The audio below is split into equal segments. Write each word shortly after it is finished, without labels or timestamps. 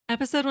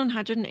Episode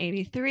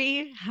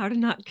 183, How to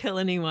Not Kill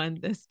Anyone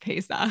This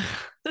Pesach.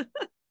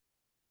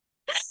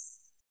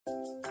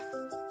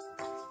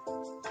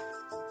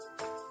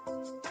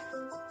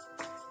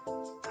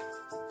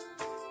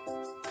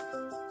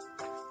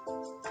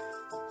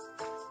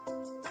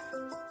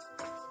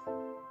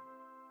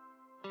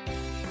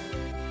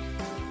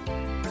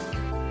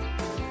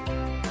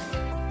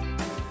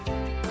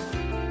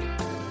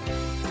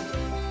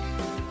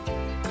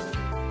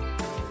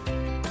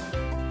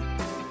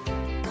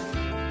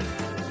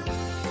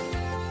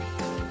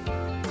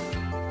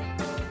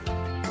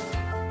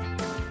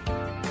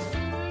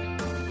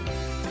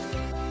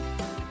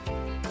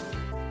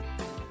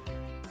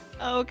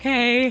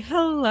 Okay,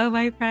 hello,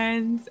 my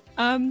friends.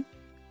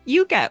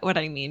 You get what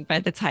I mean by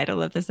the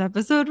title of this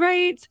episode,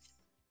 right?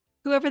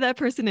 Whoever that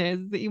person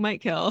is that you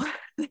might kill.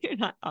 You're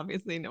not,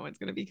 obviously, no one's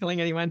going to be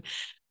killing anyone,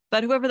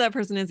 but whoever that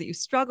person is that you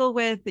struggle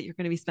with, that you're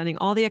going to be spending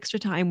all the extra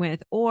time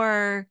with,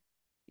 or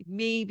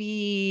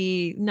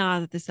maybe not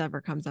that this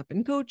ever comes up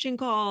in coaching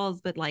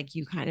calls, but like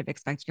you kind of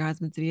expect your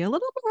husband to be a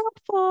little more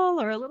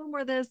helpful or a little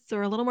more this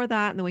or a little more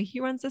that. And the way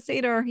he runs the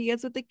Seder, or he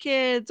is with the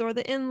kids or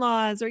the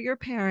in-laws or your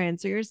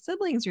parents or your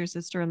siblings, your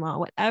sister-in-law,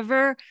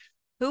 whatever,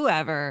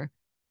 whoever.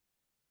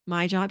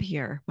 My job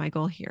here, my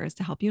goal here is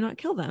to help you not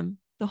kill them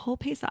the whole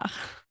Pesach.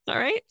 All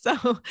right. So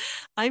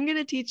I'm going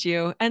to teach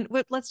you. And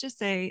let's just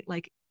say,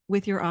 like,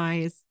 with your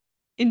eyes,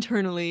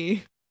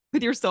 internally,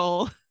 with your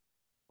soul,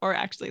 or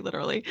actually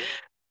literally.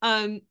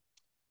 Um,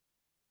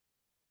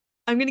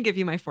 I'm going to give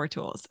you my 4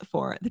 tools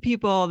for the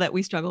people that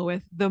we struggle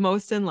with the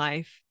most in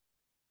life.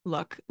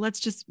 Look, let's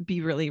just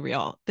be really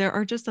real. There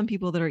are just some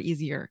people that are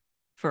easier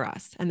for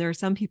us, and there are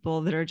some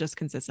people that are just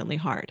consistently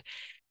hard.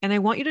 And I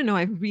want you to know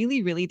I've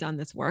really, really done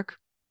this work,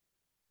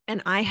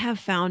 and I have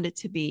found it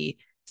to be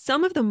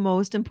some of the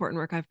most important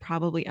work I've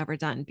probably ever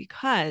done,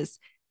 because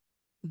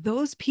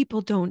those people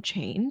don't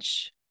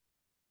change.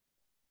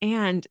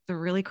 And the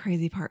really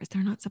crazy part is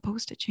they're not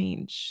supposed to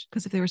change,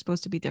 because if they were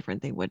supposed to be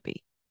different, they would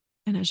be.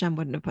 And Hashem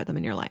wouldn't have put them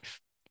in your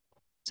life.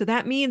 So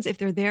that means if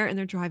they're there and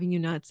they're driving you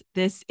nuts,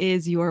 this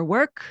is your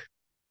work.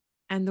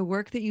 And the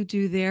work that you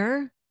do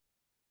there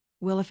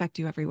will affect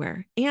you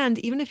everywhere. And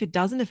even if it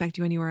doesn't affect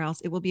you anywhere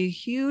else, it will be a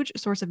huge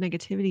source of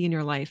negativity in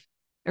your life,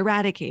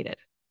 eradicated.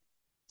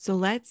 So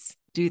let's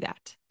do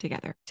that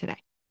together today.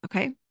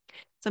 Okay.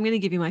 So I'm going to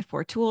give you my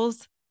 4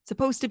 tools.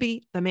 Supposed to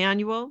be the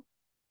manual,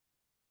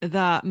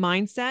 the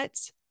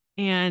mindset,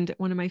 and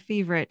one of my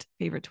favorite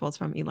tools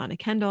from Ilana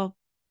Kendall,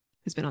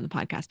 who's been on the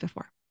podcast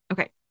before.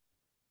 Okay.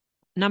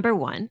 Number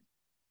 1,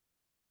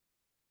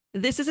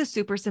 this is a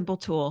super simple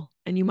tool,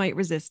 and you might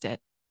resist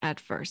it at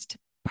first,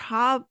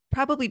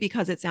 probably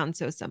because it sounds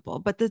so simple,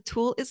 but the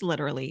tool is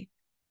literally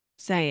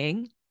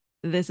saying,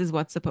 this is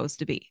what's supposed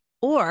to be.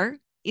 Or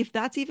if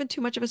that's even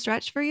too much of a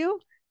stretch for you,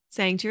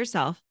 saying to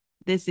yourself,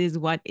 this is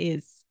what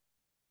is.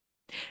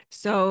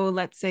 So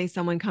let's say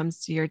someone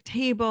comes to your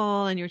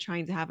table and you're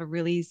trying to have a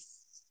really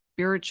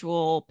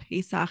spiritual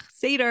Pesach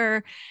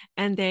Seder,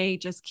 and they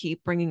just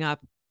keep bringing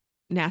up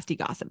nasty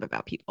gossip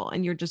about people,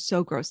 and you're just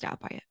so grossed out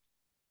by it.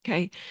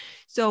 Okay.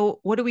 So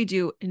what do we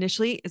do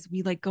initially is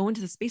we like go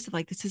into the space of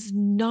like, this is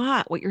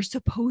not what you're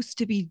supposed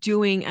to be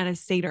doing at a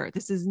Seder.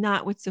 This is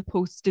not what's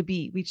supposed to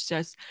be. We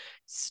just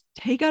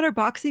take out our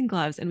boxing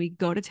gloves and we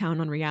go to town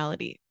on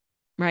reality.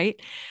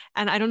 Right.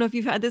 And I don't know if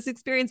you've had this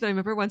experience, but I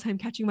remember one time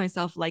catching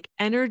myself like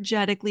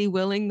energetically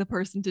willing the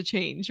person to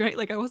change. Right.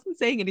 Like I wasn't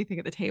saying anything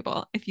at the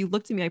table. If you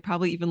looked at me, I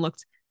probably even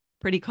looked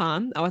pretty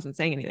calm. I wasn't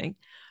saying anything.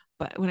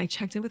 But when I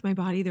checked in with my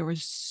body, there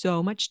was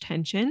so much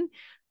tension,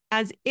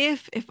 as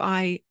if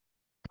I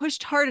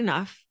pushed hard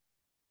enough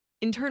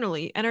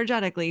internally,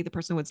 energetically, the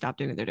person would stop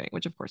doing what they're doing,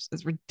 which of course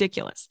is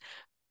ridiculous.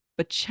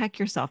 But check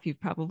yourself. You've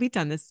probably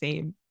done the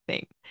same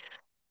thing.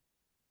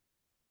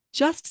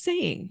 Just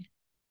saying,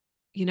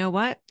 you know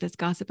what? This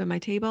gossip at my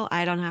table,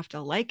 I don't have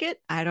to like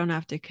it. I don't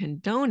have to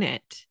condone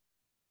it,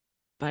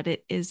 but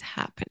it is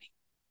happening.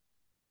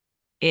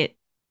 It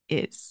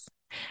is.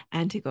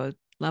 And to go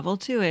level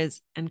 2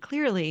 is, and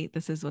clearly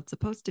this is what's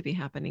supposed to be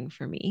happening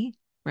for me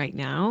right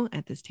now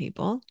at this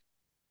table,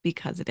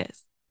 because it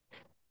is.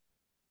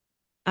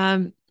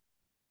 My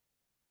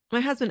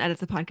husband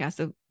edits the podcast,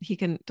 so he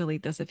can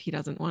delete this if he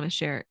doesn't want to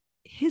share.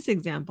 His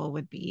example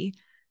would be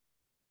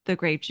the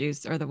grape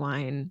juice or the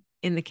wine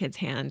in the kid's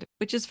hand,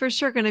 which is for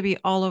sure going to be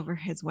all over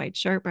his white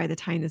shirt by the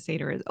time the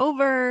Seder is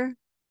over.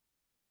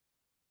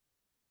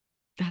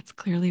 That's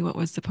clearly what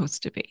was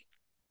supposed to be.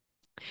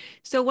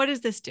 So what does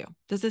this do?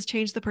 Does this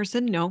change the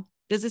person? No.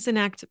 Does this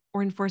enact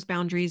or enforce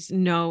boundaries?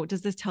 No.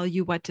 Does this tell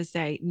you what to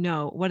say?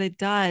 No. What it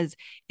does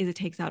is it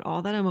takes out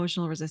all that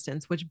emotional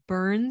resistance, which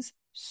burns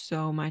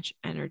so much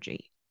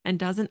energy and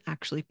doesn't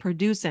actually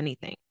produce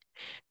anything.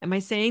 Am I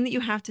saying that you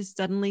have to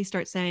suddenly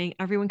start saying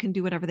everyone can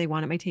do whatever they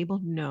want at my table?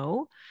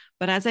 No.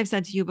 But as I've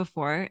said to you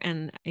before,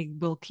 and I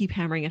will keep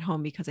hammering it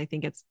home because I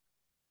think it's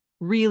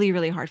really,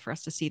 really hard for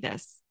us to see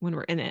this when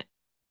we're in it.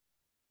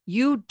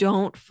 You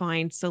don't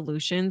find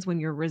solutions when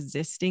you're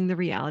resisting the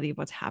reality of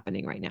what's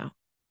happening right now.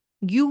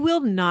 You will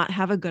not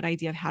have a good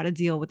idea of how to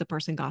deal with the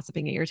person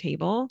gossiping at your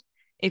table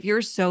if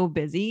you're so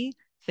busy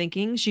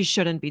thinking she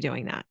shouldn't be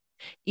doing that,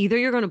 either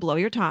you're going to blow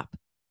your top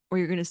or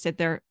you're going to sit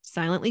there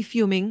silently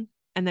fuming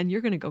and then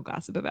you're going to go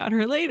gossip about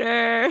her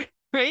later,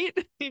 right?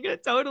 You're going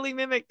to totally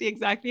mimic the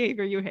exact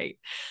behavior you hate.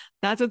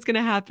 That's what's going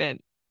to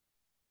happen.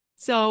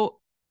 So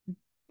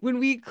when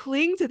we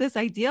cling to this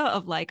idea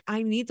of like,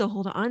 I need to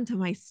hold on to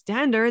my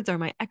standards or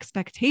my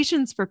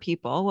expectations for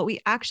people, what we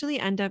actually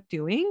end up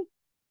doing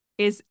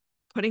is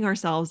putting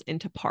ourselves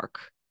into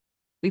park.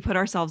 We put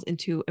ourselves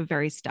into a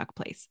very stuck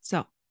place.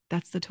 So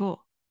that's the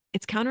tool.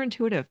 It's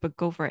counterintuitive, but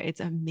go for it. It's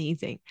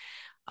amazing.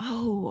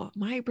 Oh,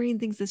 my brain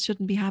thinks this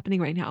shouldn't be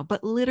happening right now.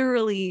 But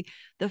literally,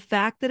 the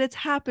fact that it's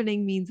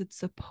happening means it's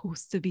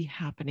supposed to be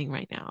happening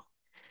right now.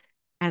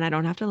 And I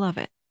don't have to love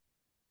it,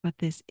 but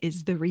this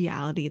is the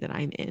reality that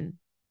I'm in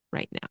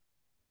right now.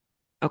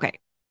 Okay,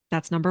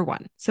 that's number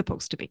one,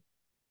 supposed to be.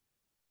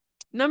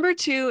 Number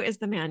two is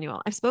the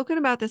manual. I've spoken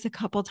about this a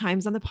couple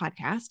times on the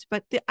podcast,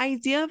 but the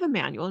idea of a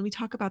manual, and we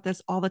talk about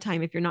this all the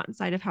time. If you're not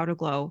inside of How to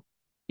Glow,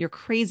 you're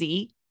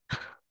crazy.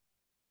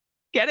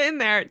 Get in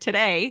there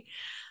today.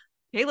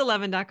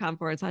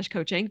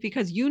 Kayla11.com/coaching,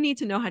 because you need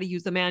to know how to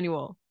use the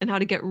manual and how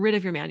to get rid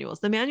of your manuals.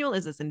 The manual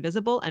is this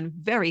invisible and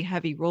very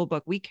heavy rule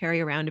book we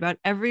carry around about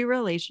every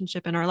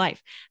relationship in our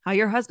life. How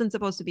your husband's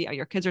supposed to be, how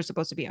your kids are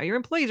supposed to be, how your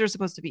employees are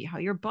supposed to be, how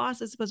your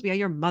boss is supposed to be, how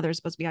your mother's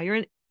supposed to be, how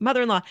your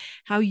mother-in-law,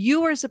 how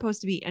you are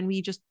supposed to be. And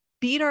we just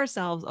beat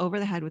ourselves over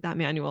the head with that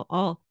manual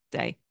all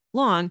day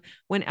long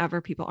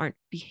whenever people aren't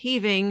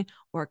behaving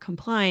or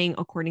complying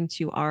according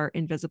to our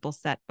invisible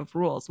set of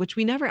rules, which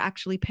we never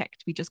actually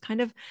picked. We just kind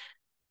of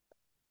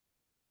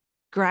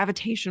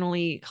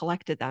gravitationally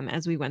collected them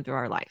as we went through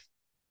our life.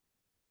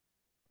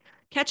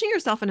 Catching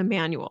yourself in a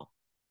manual.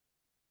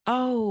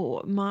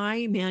 Oh,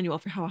 my manual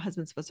for how a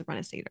husband's supposed to run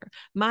a Seder.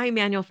 My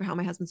manual for how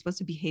my husband's supposed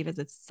to behave as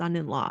a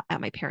son-in-law at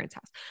my parents'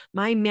 house.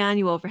 My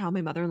manual for how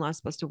my mother-in-law is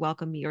supposed to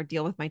welcome me or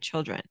deal with my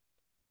children.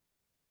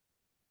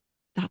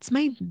 That's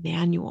my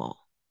manual.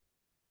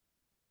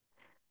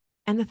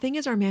 And the thing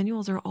is, our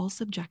manuals are all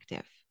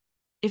subjective.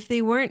 If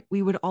they weren't,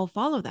 we would all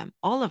follow them,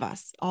 all of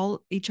us,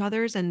 all each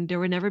other's, and there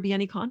would never be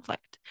any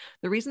conflict.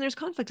 The reason there's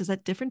conflict is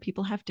that different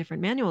people have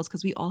different manuals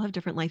because we all have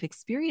different life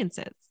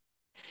experiences.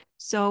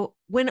 So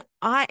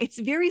it's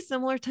very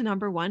similar to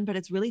number one, but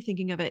it's really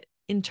thinking of it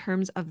in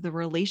terms of the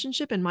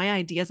relationship and my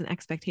ideas and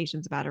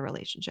expectations about a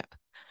relationship.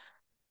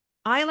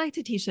 I like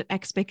to teach that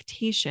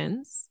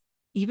expectations,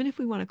 even if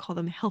we want to call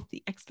them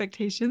healthy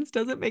expectations,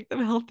 doesn't make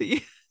them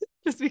healthy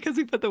just because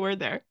we put the word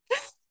there.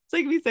 It's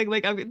like me saying,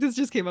 like, this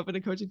just came up in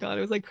a coaching call. And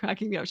it was like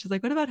cracking me up. She's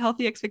like, what about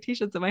healthy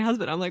expectations of my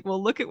husband? I'm like,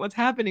 well, look at what's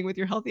happening with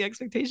your healthy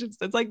expectations.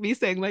 That's like me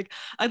saying, like,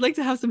 I'd like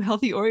to have some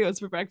healthy Oreos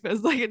for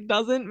breakfast. Like, it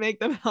doesn't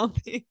make them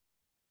healthy.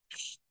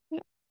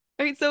 All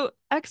right. So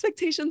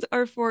expectations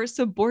are for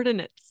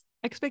subordinates.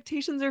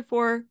 Expectations are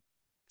for,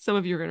 some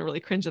of you are going to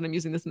really cringe that I'm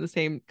using this in the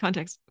same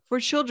context,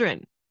 for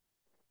children.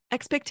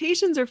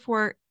 Expectations are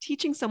for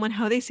teaching someone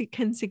how they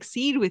can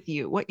succeed with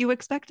you, what you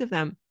expect of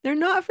them. They're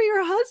not for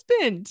your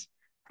husband.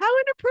 How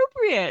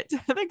inappropriate to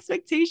have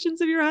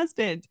expectations of your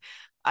husband.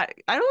 I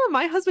don't want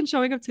my husband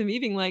showing up to me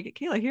being like,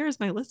 Kayla, here's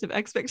my list of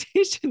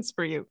expectations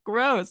for you.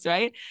 Gross,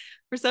 right?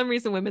 For some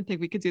reason, women think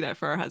we could do that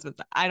for our husbands.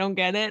 I don't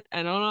get it.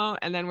 I don't know.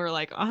 And then we're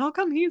like, oh, how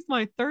come he's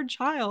my third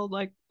child?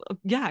 Like,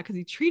 yeah, because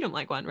you treat him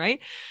like one, right?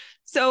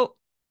 So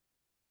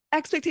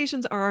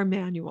expectations are our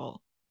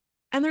manual.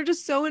 And they're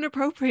just so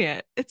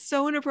inappropriate. It's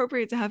so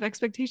inappropriate to have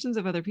expectations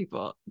of other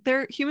people.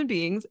 They're human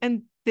beings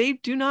and they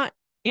do not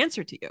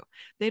answer to you.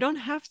 They don't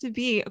have to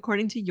be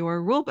according to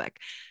your rule book.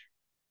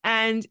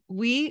 And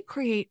we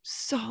create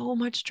so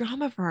much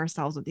drama for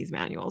ourselves with these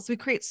manuals. We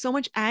create so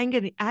much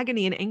agony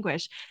and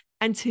anguish.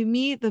 And to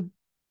me, the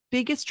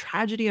biggest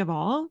tragedy of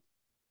all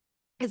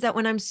is that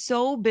when I'm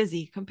so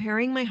busy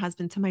comparing my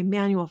husband to my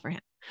manual for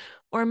him,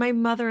 or my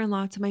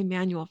mother-in-law to my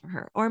manual for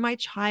her, or my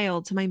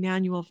child to my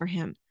manual for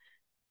him,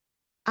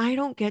 I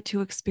don't get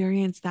to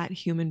experience that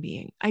human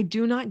being. I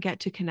do not get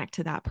to connect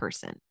to that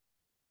person.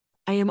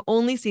 I am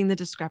only seeing the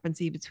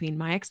discrepancy between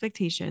my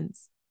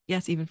expectations,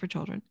 yes, even for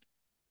children,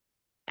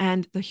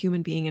 and the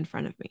human being in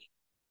front of me.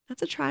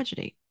 That's a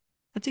tragedy.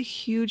 That's a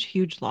huge,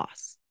 huge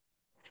loss.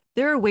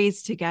 There are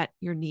ways to get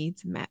your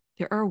needs met.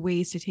 There are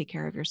ways to take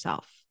care of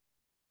yourself.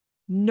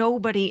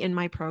 Nobody in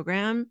my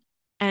program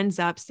ends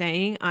up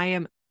saying,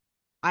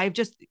 I've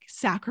just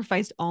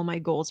sacrificed all my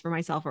goals for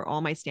myself or all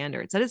my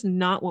standards. That is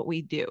not what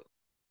we do.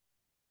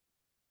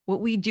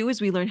 What we do is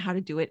we learn how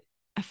to do it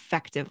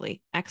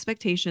effectively.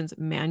 Expectations,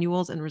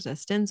 manuals, and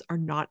resistance are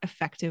not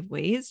effective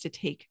ways to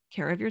take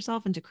care of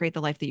yourself and to create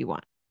the life that you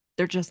want.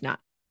 They're just not.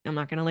 I'm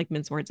not going to like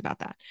mince words about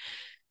that.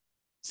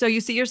 So you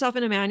see yourself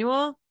in a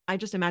manual. I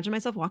just imagine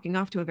myself walking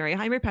off to a very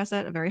high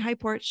marpesa, a very high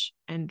porch,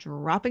 and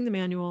dropping the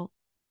manual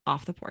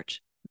off the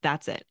porch.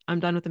 That's it. I'm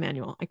done with the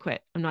manual. I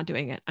quit. I'm not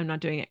doing it. I'm not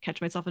doing it.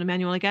 Catch myself in a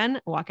manual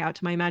again, walk out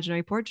to my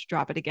imaginary porch,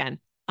 drop it again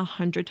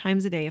 100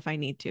 times a day if I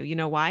need to. You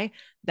know why?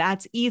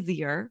 That's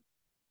easier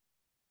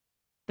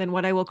than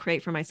what I will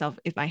create for myself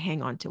if I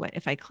hang on to it,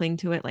 if I cling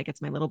to it like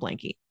it's my little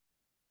blankie.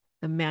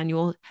 The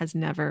manual has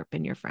never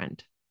been your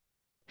friend.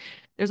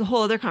 There's a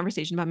whole other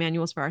conversation about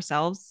manuals for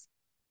ourselves.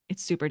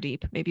 It's super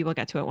deep. Maybe we'll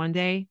get to it one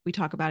day. We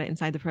talk about it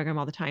inside the program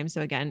all the time.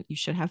 So again, you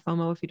should have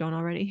FOMO if you don't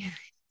already.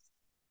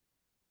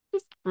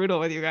 Just brutal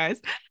with you guys.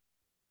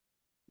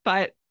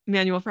 But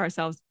manual for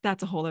ourselves,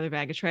 that's a whole other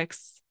bag of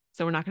tricks.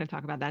 So we're not going to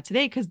talk about that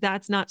today because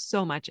that's not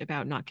so much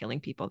about not killing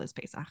people this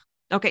Pesach.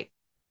 Okay.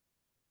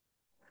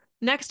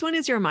 Next one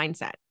is your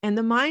mindset. And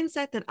the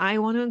mindset that I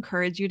want to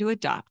encourage you to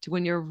adopt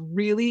when you're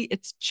really,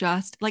 it's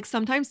just like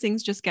sometimes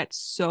things just get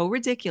so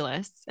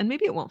ridiculous. And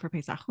maybe it won't for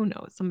Pesach. Who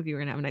knows? Some of you are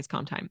going to have a nice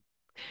calm time.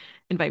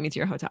 Invite me to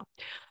your hotel.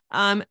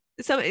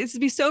 So it's to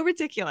be so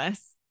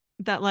ridiculous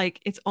that like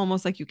it's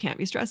almost like you can't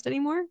be stressed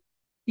anymore.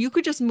 You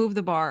could just move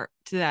the bar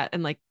to that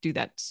and like do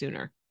that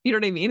sooner. You know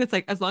what I mean? It's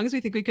like as long as we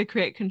think we could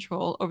create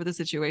control over the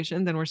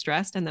situation, then we're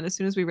stressed. And then as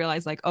soon as we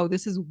realize, like, oh,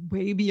 this is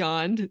way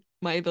beyond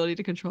my ability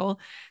to control,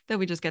 then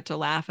we just get to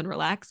laugh and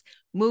relax.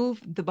 Move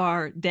the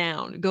bar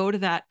down. Go to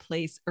that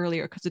place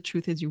earlier because the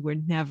truth is you were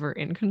never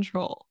in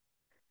control.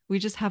 We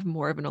just have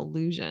more of an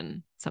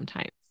illusion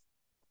sometimes.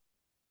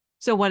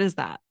 So what is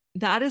that?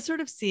 That is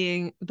sort of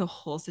seeing the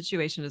whole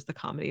situation as the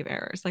comedy of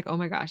errors. Like, oh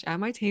my gosh, at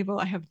my table,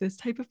 I have this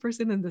type of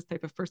person and this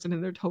type of person,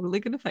 and they're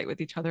totally going to fight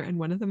with each other. And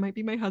one of them might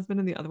be my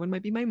husband and the other one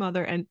might be my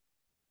mother. And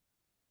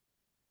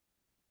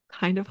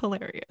kind of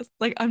hilarious.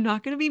 Like, I'm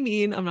not going to be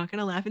mean. I'm not going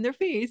to laugh in their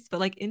face. But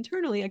like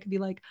internally, I could be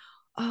like,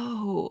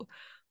 oh,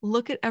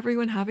 look at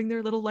everyone having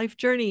their little life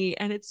journey.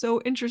 And it's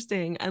so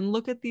interesting. And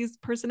look at these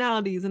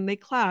personalities and they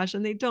clash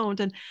and they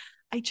don't. And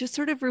I just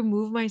sort of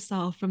remove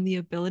myself from the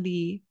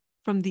ability,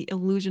 from the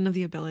illusion of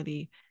the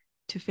ability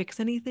to fix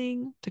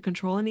anything, to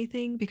control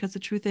anything, because the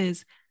truth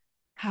is,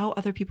 how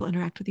other people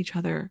interact with each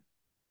other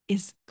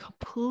is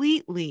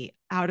completely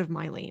out of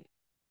my lane.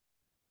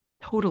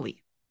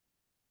 Totally.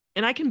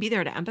 And I can be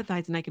there to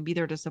empathize and I can be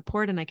there to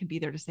support and I can be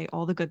there to say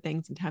all the good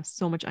things and to have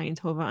so much ayin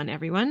tova on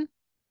everyone.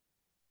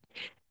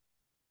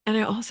 And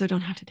I also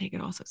don't have to take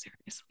it all so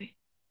seriously.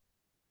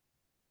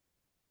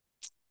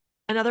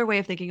 Another way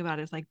of thinking about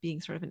it is like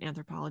being sort of an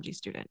anthropology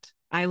student.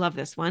 I love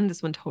this one.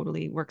 This one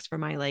totally works for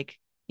my like,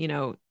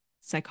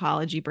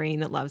 psychology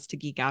brain that loves to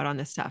geek out on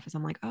this stuff. Is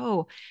I'm like,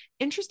 oh,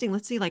 interesting.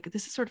 Let's see, like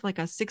this is sort of like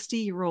a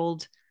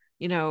 60-year-old,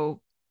 you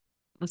know,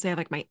 let's say I have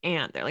like my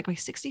aunt, they're like my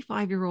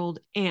 65-year-old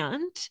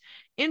aunt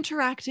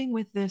interacting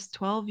with this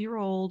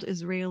 12-year-old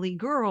Israeli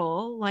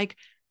girl, like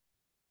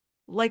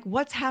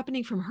what's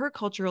happening from her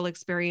cultural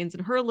experience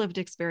and her lived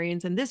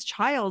experience and this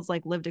child's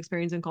like lived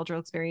experience and cultural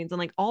experience and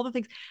like all the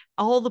things,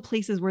 all the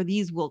places where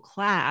these will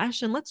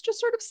clash, and let's just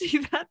sort of see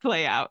that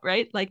play out,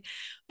 right? Like,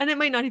 and it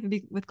might not even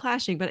be with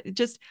clashing, but it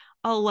just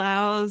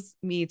allows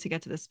me to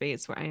get to the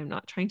space where I am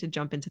not trying to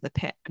jump into the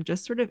pit. I'm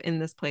just sort of in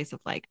this place of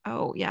like,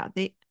 oh yeah,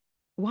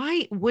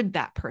 why would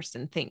that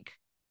person think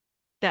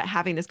that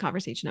having this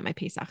conversation at my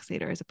Pesach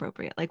Seder is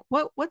appropriate? Like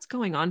what's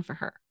going on for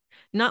her?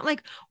 Not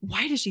like,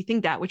 why does she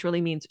think that? Which really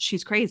means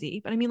she's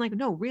crazy. But I mean, like,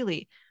 no,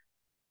 really,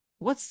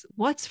 what's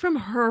from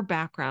her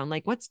background?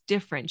 Like, what's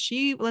different?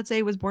 She, let's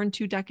say, was born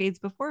 2 decades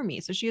before me.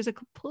 So she has a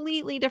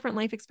completely different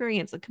life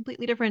experience, a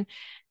completely different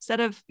set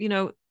of,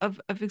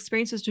 of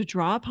experiences to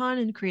draw upon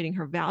in creating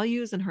her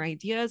values and her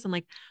ideas. And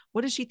like,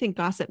 what does she think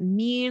gossip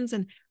means?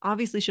 And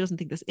obviously she doesn't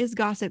think this is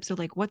gossip. So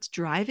like, what's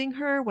driving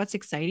her? What's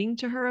exciting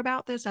to her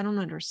about this? I don't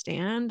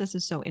understand. This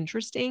is so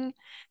interesting.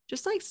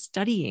 Just like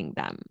studying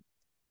them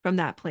from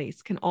that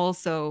place can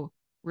also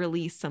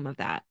release some of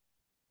that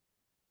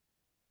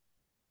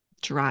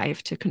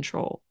drive to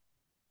control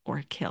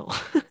or kill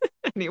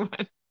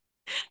anyone.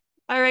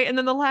 All right. And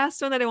then the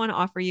last one that I want to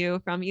offer you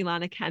from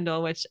Ilana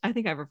Kendall, which I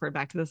think I've referred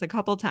back to this a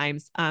couple of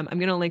times. I'm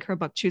going to link her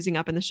book, Choosing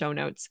Up, in the show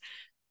notes,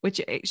 which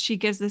she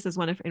gives this as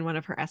one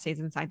of her essays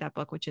inside that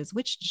book, which is,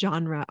 which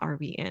genre are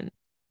we in?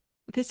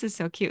 This is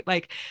so cute.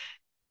 Like,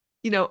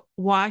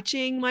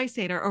 watching my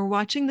Seder or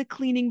watching the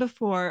cleaning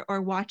before or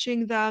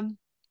watching the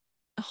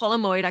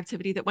Holomoid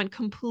activity that went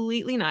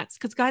completely nuts.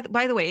 Because,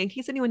 by the way, in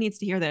case anyone needs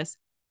to hear this,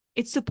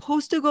 it's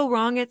supposed to go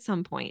wrong at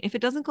some point. If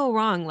it doesn't go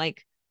wrong,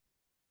 like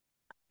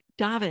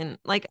Davin,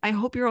 like I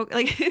hope you're okay.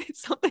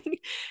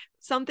 Like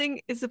something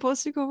is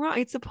supposed to go wrong.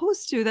 It's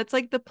supposed to. That's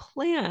like the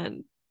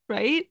plan,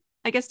 right?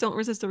 I guess don't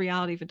resist the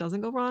reality if it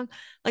doesn't go wrong.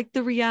 Like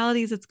the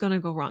reality is it's going to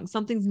go wrong.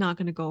 Something's not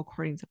going to go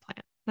according to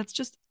plan. That's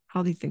just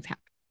how these things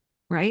happen,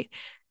 right?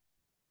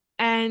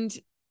 And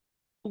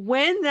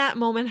when that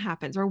moment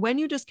happens, or when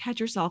you just catch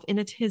yourself in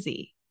a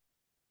tizzy,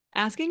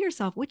 asking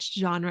yourself, which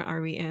genre are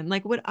we in?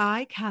 Like, would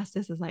I cast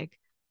this as like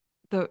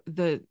the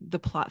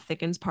plot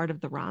thickens part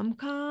of the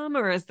rom-com,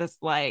 or is this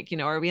like,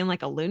 are we in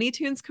like a Looney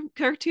Tunes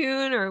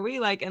cartoon, or are we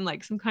like in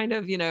like some kind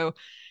of,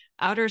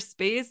 outer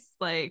space,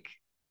 like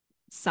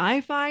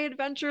sci-fi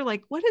adventure?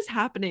 Like, what is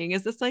happening?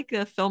 Is this like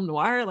a film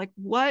noir? Like,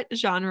 what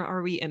genre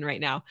are we in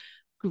right now?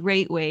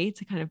 Great way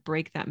to kind of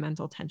break that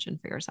mental tension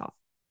for yourself.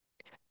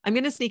 I'm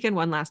going to sneak in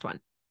one last one,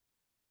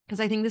 because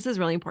I think this is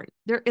really important.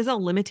 There is a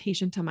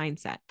limitation to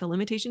mindset. The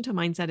limitation to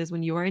mindset is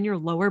when you are in your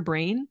lower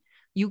brain,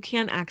 you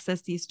can't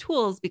access these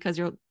tools because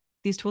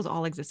these tools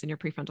all exist in your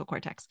prefrontal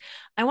cortex.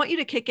 I want you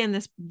to kick in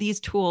these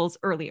tools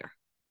earlier.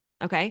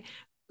 Okay.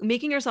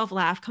 making yourself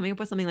laugh, coming up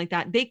with something like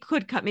that, they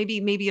could cut,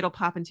 maybe it'll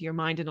pop into your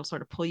mind and it'll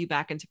sort of pull you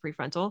back into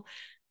prefrontal.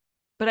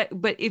 But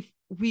if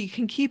we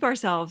can keep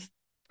ourselves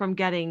from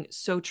getting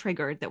so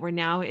triggered that we're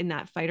now in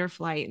that fight or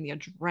flight and the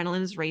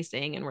adrenaline is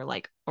racing and we're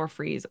like, or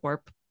freeze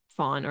or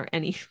fawn or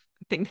anything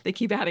that they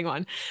keep adding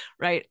on,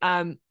 right?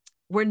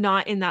 We're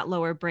not in that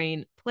lower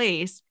brain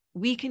place.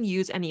 We can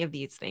use any of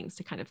these things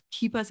to kind of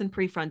keep us in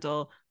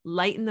prefrontal,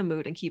 lighten the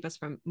mood, and keep us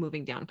from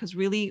moving down. Because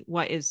really,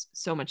 what is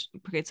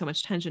creates so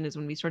much tension is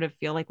when we sort of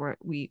feel like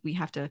we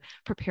have to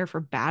prepare for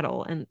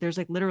battle, and there's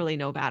like literally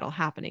no battle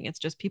happening. It's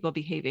just people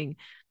behaving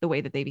the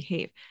way that they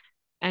behave.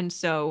 And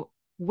so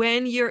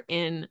when you're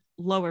in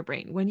lower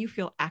brain, when you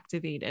feel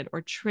activated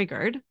or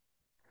triggered,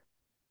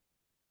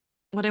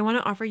 what I want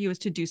to offer you is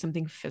to do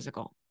something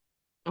physical.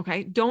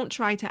 Okay. Don't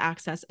try to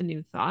access a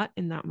new thought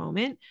in that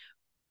moment.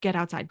 Get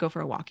outside, go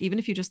for a walk. Even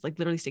if you just like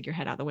literally stick your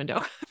head out the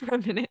window for a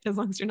minute, as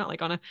long as you're not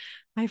like on a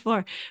high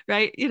floor,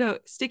 right?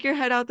 Stick your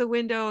head out the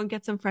window and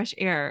get some fresh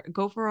air.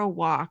 Go for a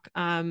walk.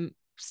 Run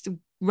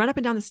up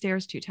and down the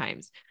stairs 2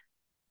 times.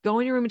 Go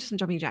in your room and do some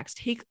jumping jacks.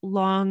 Take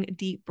long,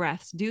 deep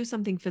breaths. Do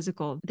something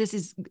physical. This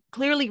is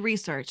clearly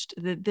researched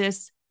that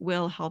this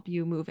will help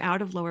you move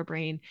out of lower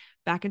brain,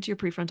 back into your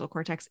prefrontal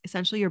cortex.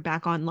 Essentially, you're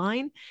back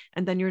online,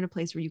 and then you're in a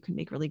place where you can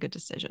make really good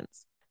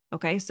decisions.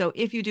 Okay. So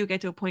if you do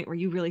get to a point where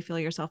you really feel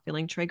yourself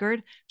feeling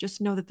triggered,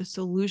 just know that the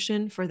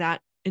solution for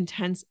that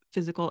intense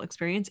physical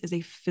experience is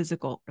a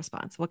physical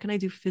response. What can I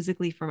do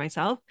physically for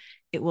myself?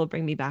 It will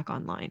bring me back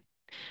online.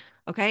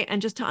 Okay.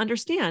 And just to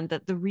understand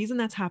that the reason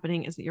that's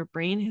happening is that your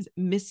brain has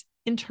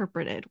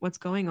misinterpreted what's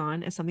going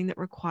on as something that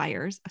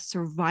requires a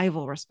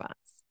survival response.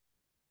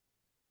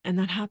 And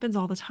that happens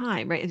all the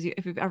time, right?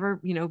 If you've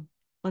ever,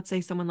 let's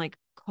say someone like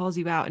calls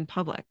you out in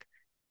public,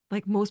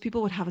 like most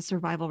people would have a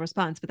survival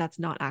response, but that's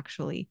not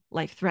actually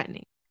life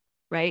threatening.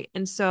 Right.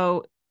 And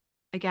so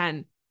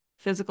again,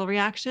 physical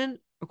reaction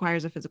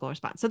requires a physical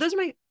response. So those are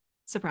my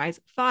surprise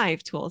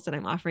 5 tools that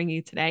I'm offering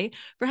you today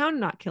for how to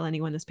not kill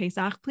anyone this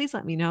Pesach. Please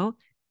let me know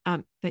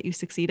that you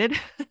succeeded.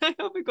 I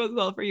hope it goes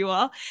well for you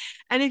all.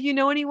 And if you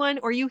know anyone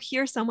or you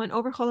hear someone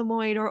over Chol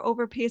Hamoed or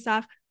over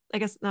Pesach, I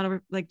guess not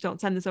over, like, don't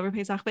send this over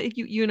Pesach, but if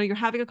you're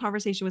having a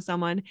conversation with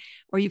someone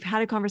or you've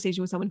had a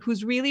conversation with someone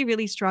who's really,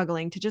 really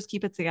struggling to just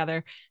keep it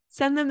together,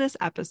 send them this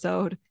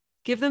episode,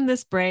 give them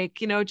this break,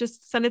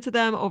 just send it to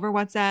them over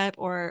WhatsApp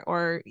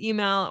or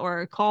email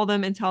or call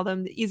them and tell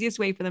them. The easiest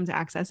way for them to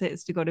access it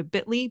is to go to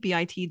bit.ly/glow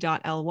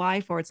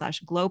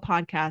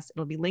podcast.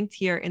 It'll be linked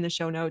here in the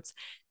show notes,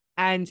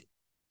 and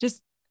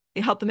just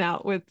help them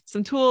out with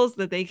some tools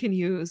that they can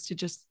use to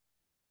just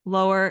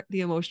lower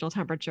the emotional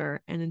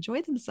temperature and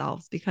enjoy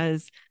themselves,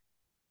 because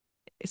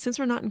since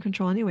we're not in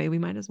control anyway, we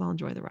might as well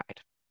enjoy the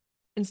ride.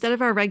 Instead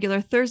of our regular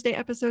Thursday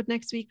episode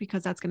next week,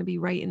 because that's going to be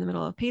right in the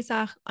middle of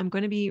Pesach, I'm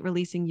going to be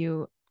releasing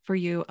for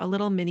you a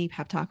little mini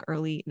pep talk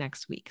early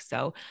next week.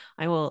 So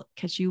I will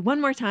catch you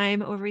one more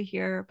time over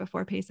here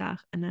before Pesach,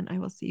 and then I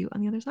will see you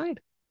on the other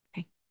side.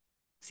 Okay.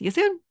 See you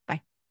soon.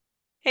 Bye.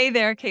 Hey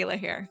there, Kayla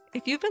here.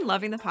 If you've been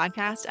loving the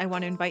podcast, I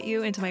want to invite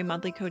you into my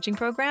monthly coaching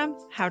program,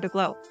 How to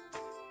Glow.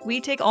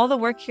 We take all the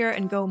work here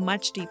and go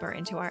much deeper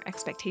into our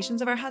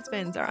expectations of our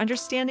husbands, our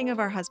understanding of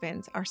our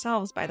husbands,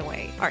 ourselves, by the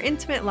way, our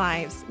intimate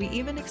lives. We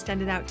even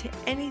extend it out to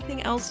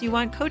anything else you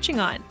want coaching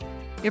on: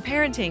 your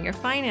parenting, your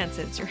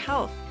finances, your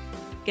health.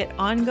 Get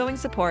ongoing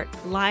support,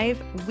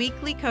 live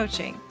weekly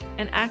coaching,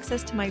 and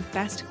access to my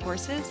best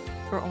courses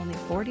for only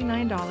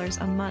 $49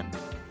 a month.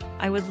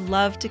 I would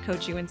love to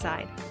coach you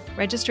inside.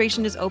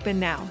 Registration is open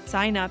now.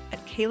 Sign up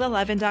at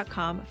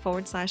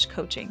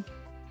kaylalevin.com/coaching.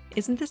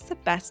 Isn't this the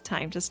best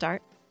time to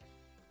start?